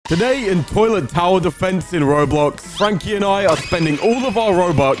Today in Toilet Tower Defense in Roblox, Frankie and I are spending all of our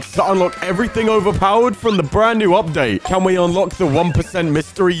Robux to unlock everything overpowered from the brand new update. Can we unlock the 1%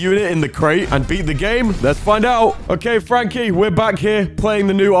 mystery unit in the crate and beat the game? Let's find out. Okay, Frankie, we're back here playing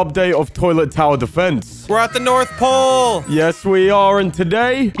the new update of Toilet Tower Defense. We're at the North Pole. Yes, we are. And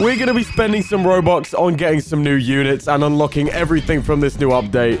today, we're going to be spending some Robux on getting some new units and unlocking everything from this new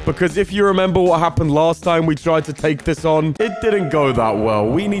update. Because if you remember what happened last time we tried to take this on, it didn't go that well.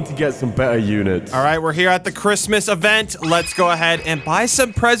 We need to get some better units. All right, we're here at the Christmas event. Let's go ahead and buy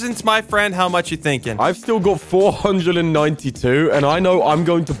some presents, my friend. How much you thinking? I've still got 492, and I know I'm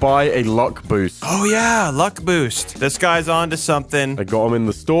going to buy a luck boost. Oh, yeah, luck boost. This guy's on to something. I got him in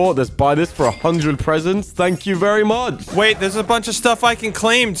the store. Let's buy this for 100 presents. Thank you very much. Wait, there's a bunch of stuff I can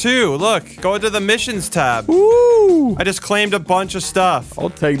claim, too. Look, go into the missions tab. Ooh. I just claimed a bunch of stuff.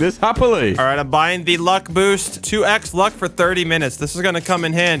 I'll take this happily. All right, I'm buying the luck boost. 2x luck for 30 minutes. This is going to come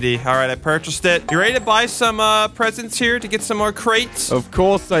in handy. All right, I purchased it. You ready to buy some presents here to get some more crates? Of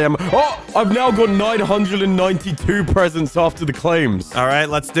course I am. Oh, I've now got 992 presents after the claims. All right,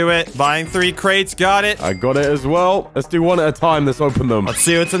 let's do it. Buying 3 crates. Got it. I got it as well. Let's do one at a time. Let's open them. Let's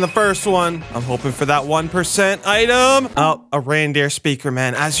see what's in the first one. I'm hoping for that 1% item. Oh, a reindeer speaker,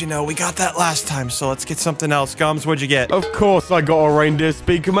 man. As you know, we got that last time, so let's get something else. Gums, what'd you get? Of course I got a reindeer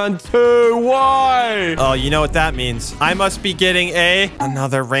speaker, man, too. Why? Oh, you know what that means. I must be getting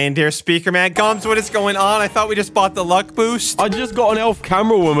another reindeer speaker, man. Gums, what is going on? I thought we just bought the luck boost. I just got an elf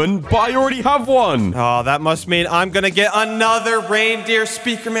camera woman, but I already have one. Oh, that must mean I'm gonna get another reindeer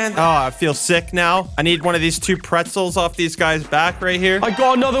speaker, man. Oh, I feel sick now. I need one of these 2 pretzels off these guys' back right here. I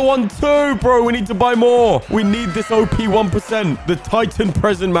got another one too, bro. We need to buy more. We need this OP 1%. The Titan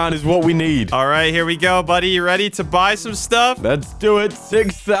present, man, is what we need. All right, here we go, buddy. You ready to buy some stuff? Let's do it.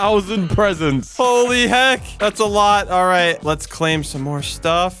 6,000 presents. Holy heck. That's a lot. All right, let's claim some more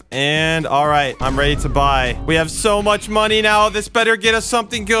stuff. And all right, I'm ready to buy. We have so much money now. This better get us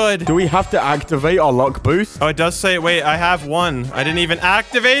something good. Do we have to activate our luck boost? Oh, it does say, wait, I have one. I didn't even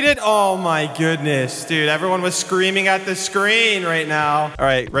activate it. Oh my goodness, dude. Everyone was screaming at the screen right now. All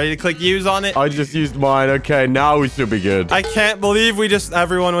right, ready to click use on it? I just used mine. Okay, now we should be good. I can't believe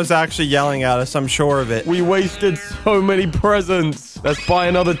everyone was actually yelling at us. I'm sure of it. We wasted so many presents. Let's buy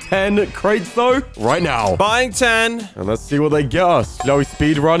another 10 crates, though, right now. Buying 10. And let's see what they get us. Shall we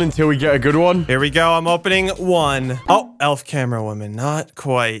speed run until we get a good one? Here we go. I'm opening 1. Oh, elf camera woman. Not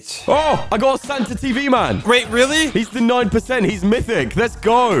quite. Oh, I got a Santa TV man. Wait, really? He's the 9%. He's mythic. Let's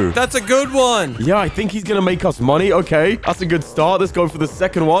go. That's a good one. Yeah, I think he's going to make us money. Okay, that's a good start. Let's go for the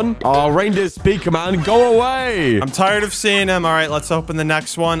second one. Oh, reindeer speaker man, go away. I'm tired of seeing him. All right, let's open the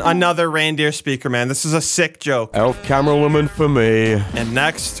next one. Another reindeer speaker man. This is a sick joke. Elf camera woman for me. And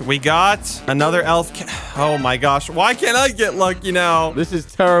next, we got another elf. Oh my gosh. Why can't I get lucky now? This is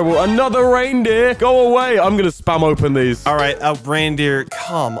terrible. Another reindeer. Go away. I'm going to spam open these. All right, a reindeer.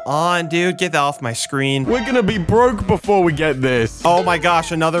 Come on, dude. Get that off my screen. We're going to be broke before we get this. Oh my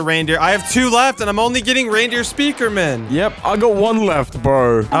gosh, another reindeer. I have 2 left, and I'm only getting reindeer speaker man. Yep, I got 1 left,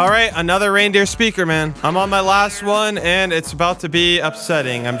 bro. All right, another reindeer speaker man. I'm on my last one, and it's about to be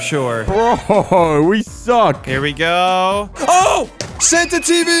upsetting, I'm sure. Bro, we suck. Here we go. Oh! Santa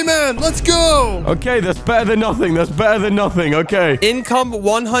TV man, let's go. Okay, that's better than nothing. That's better than nothing. Okay. Income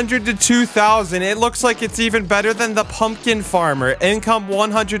 100 to 2,000. It looks like it's even better than the pumpkin farmer. Income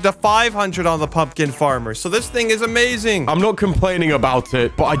 100 to 500 on the pumpkin farmer. So this thing is amazing. I'm not complaining about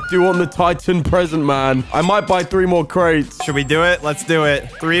it, but I do want the Titan present, man. I might buy 3 more crates. Should we do it? Let's do it.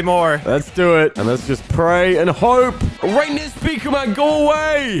 3 more. Let's do it. And let's just pray and hope. Reindeer speaker man, go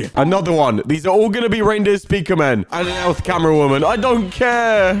away. Another one. These are all going to be reindeer speaker men and an elf camera woman. I don't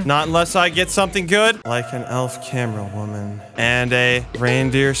care. Not unless I get something good. Like an elf camera woman. And a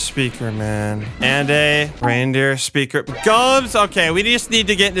reindeer speaker man. And a reindeer speaker. Gums! Okay, we just need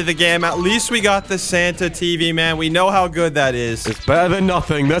to get into the game. At least we got the Santa TV man. We know how good that is. It's better than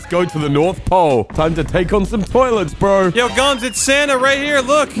nothing. Let's go to the North Pole. Time to take on some toilets, bro. Yo, Gums, it's Santa right here.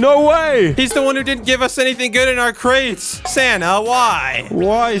 Look. No way. He's the one who didn't give us anything good in our crates. Santa, why?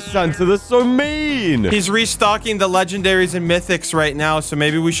 Why, Santa? That's so mean. He's restocking the legendaries and mythics right now, so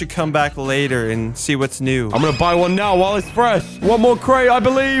maybe we should come back later and see what's new. I'm gonna buy one now while it's fresh. One more crate, I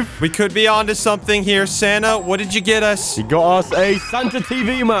believe. We could be onto something here. Santa, what did you get us? He got us a Santa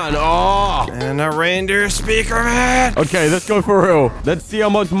TV man. Oh. And a reindeer speaker man. Okay, let's go for real. Let's see how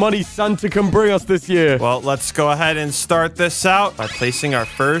much money Santa can bring us this year. Well, let's go ahead and start this out by placing our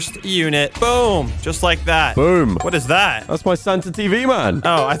first unit. Boom. Just like that. Boom. What is is that? That's my Santa TV man.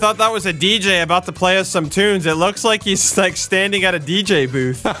 Oh, I thought that was a DJ about to play us some tunes. It looks like he's like standing at a DJ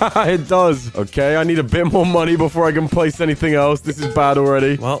booth. It does. Okay, I need a bit more money before I can place anything else. This is bad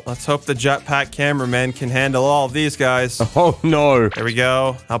already. Well, let's hope the jetpack cameraman can handle all of these guys. Oh, no. There we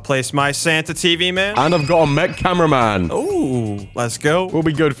go. I'll place my Santa TV man. And I've got a mech cameraman. Ooh, let's go. We'll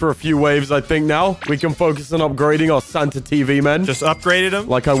be good for a few waves, I think, now. We can focus on upgrading our Santa TV men. Just upgraded him.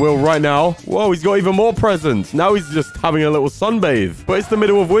 Like I will right now. Whoa, he's got even more presents. Now he's just having a little sunbathe. But it's the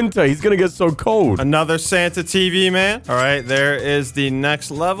middle of winter. He's gonna get so cold. Another Santa TV man. All right, there is the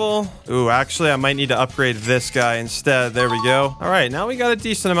next level. Ooh, actually, I might need to upgrade this guy instead. There we go. All right, now we got a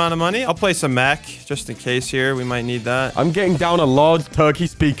decent amount of money. I'll place a mech just in case here. We might need that. I'm getting down a large turkey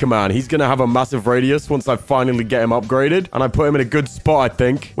speaker man. He's gonna have a massive radius once I finally get him upgraded. And I put him in a good spot, I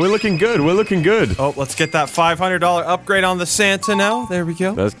think. We're looking good. We're looking good. Oh, let's get that $500 upgrade on the Santa now. There we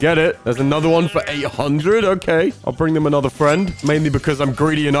go. Let's get it. There's another one for 800. Okay. I'll bring them another friend. Mainly because I'm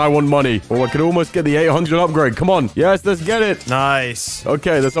greedy and I want money. Oh, I could almost get the 800 upgrade. Come on. Yes, let's get it. Nice.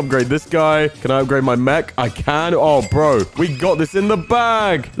 Okay, let's upgrade this guy. Can I upgrade my mech? I can. Oh, bro. We got this in the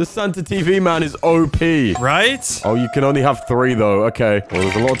bag. The Santa TV man is OP. Right? Oh, you can only have 3, though. Okay. Well,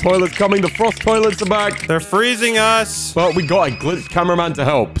 there's a lot of toilets coming. The frost toilets are back. They're freezing us. But we got a glitch cameraman to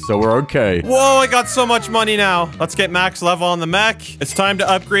help, so we're okay. Whoa, I got so much money now. Let's get max level on the mech. It's time to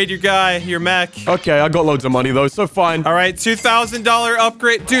upgrade your mech. Okay, I got loads of money, though, so fine. All right, $2,000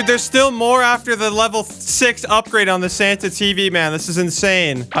 upgrade. Dude, there's still more after the level 6 upgrade on the Santa TV, man. This is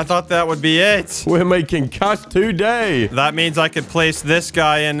insane. I thought that would be it. We're making cash today. That means I could place this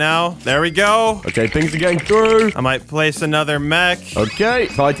guy in now. There we go. Okay, things are getting through. I might place another mech. Okay,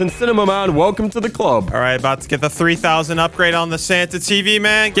 Titan Cinema Man, welcome to the club. All right, about to get the 3,000 upgrade on the Santa TV,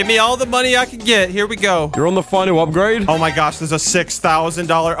 man. Give me all the money I can get. Here we go. You're on the final upgrade? Oh my gosh, there's a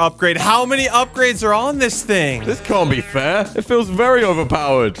 $6,000 upgrade. How many upgrades are on this thing? This can't be fair. It feels very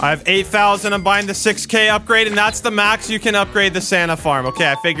overpowered. I have 8,000. I'm buying the 6K upgrade, and that's the max you can upgrade the Santa farm.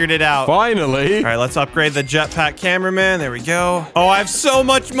 Okay, I figured it out. Finally. All right, let's upgrade the jetpack cameraman. There we go. Oh, I have so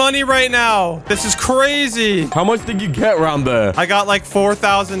much money right now. This is crazy. How much did you get around there? I got like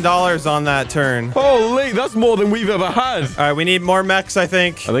 $4,000 on that turn. Holy, that's more than we've ever had. All right, we need more mechs, I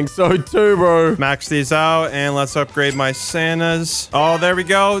think. I think so too, bro. Max these out, and let's upgrade my Santas. Oh, there we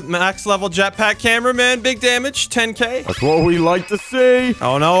go. Max level jetpack cameraman. Big damage. 10K. That's what we like to see.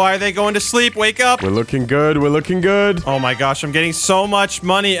 Oh, no. Why are they going to sleep? Wake up. We're looking good. We're looking good. Oh, my gosh. I'm getting so much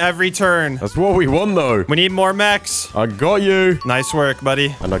money every turn. That's what we want, though. We need more mechs. I got you. Nice work,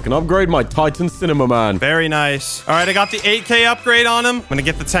 buddy. And I can upgrade my Titan Cinema Man. Very nice. All right, I got the 8K upgrade on him. I'm going to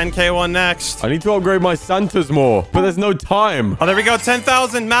get the 10K one next. I need to upgrade my Santas more, but there's no time. Oh, there we go.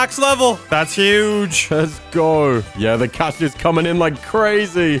 10,000 max level. That's huge. Let's go. Yeah, the cash is coming in like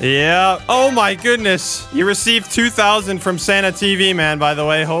crazy. Yeah. Oh, my goodness. You received 2,000 from Santa TV, man, by the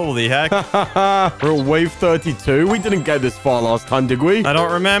way. Holy heck. We're at wave 32. We didn't get this far last time, did we? I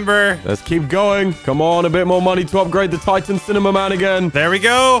don't remember. Let's keep going. Come on, a bit more money to upgrade the Titan Cinema Man again. There we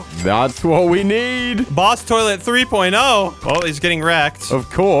go. That's what we need. Boss Toilet 3.0. Oh, he's getting wrecked. Of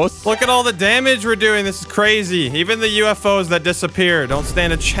course. Look at all the damage we're doing. This is crazy. Even the UFOs that disappear don't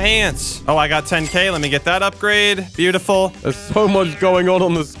stand a chance. Oh, I got 10K. Let me get that upgrade. Beautiful. There's so much going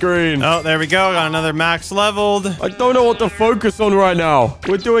on the screen. Oh, there we go. Got another max leveled. I don't know what to focus on right now.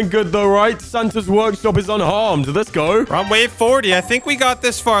 We're doing good though, right? Santa's workshop is unharmed. Let's go. We're on wave 40. I think we got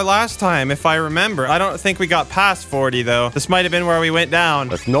this far last time, if I remember. I don't think we got past 40, though. This might have been where we went down.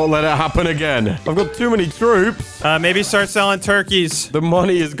 Let's not let it happen again. I've got too many troops. Maybe start selling turkeys. The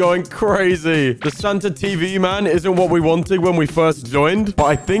money is going crazy. The Santa TV man isn't what we wanted when we first joined, but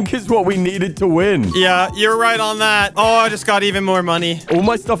I think is what we needed to win. Yeah, you're right on that. Oh, I just got even more money. All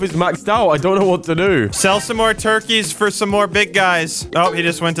my stuff is maxed out. I don't know what to do. Sell some more turkeys for some more big guys. Oh, he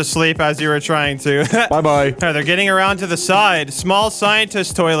just went to sleep as you were trying to. Bye-bye. They're getting around to the side. Small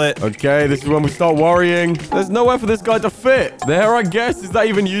scientist toilet. Okay, this is when we start worrying. There's nowhere for this guy to fit. There, I guess. Is that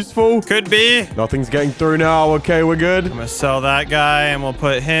even useful? Could be. Nothing's getting through now. Okay, we're good. I'm gonna sell that guy, and we'll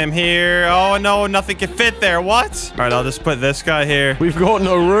put him here. Oh, no, nothing can fit there. What? All right, I'll just put this guy here. We've got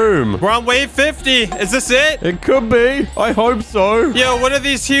no room. We're on wave 50. Is this it? It could be. I hope so. Yo, what are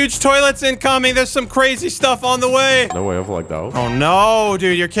these huge toilets incoming? There's some crazy stuff on the way. No way off like that. Oh, no,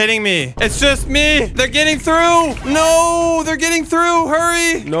 dude. You're kidding me. It's just me. They're getting through. No, they're getting through.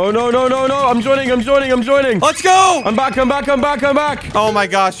 Hurry. No. I'm joining. Let's go. I'm back. Oh, my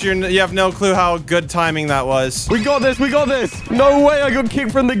gosh. You have no clue how good timing that was. We got this. No way I got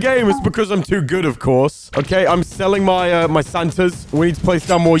kicked from the game. It's because I'm too good, of course. Okay, I'm selling my my Santas. We need to place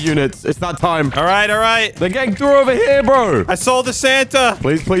down more units. It's that time. All right. They're getting through over here, bro. I sold the Santa.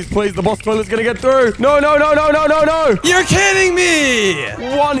 Please. The boss toilet's gonna get through. No. No, no, no, no, no, no, no. You're kidding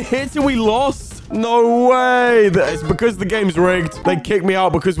me. One hit and we lost? No way. It's because the game's rigged. They kicked me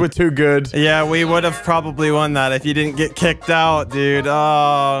out because we're too good. Yeah, we would have probably won that if you didn't get kicked out, dude.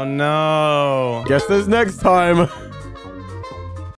 Oh, no. Guess there's next time.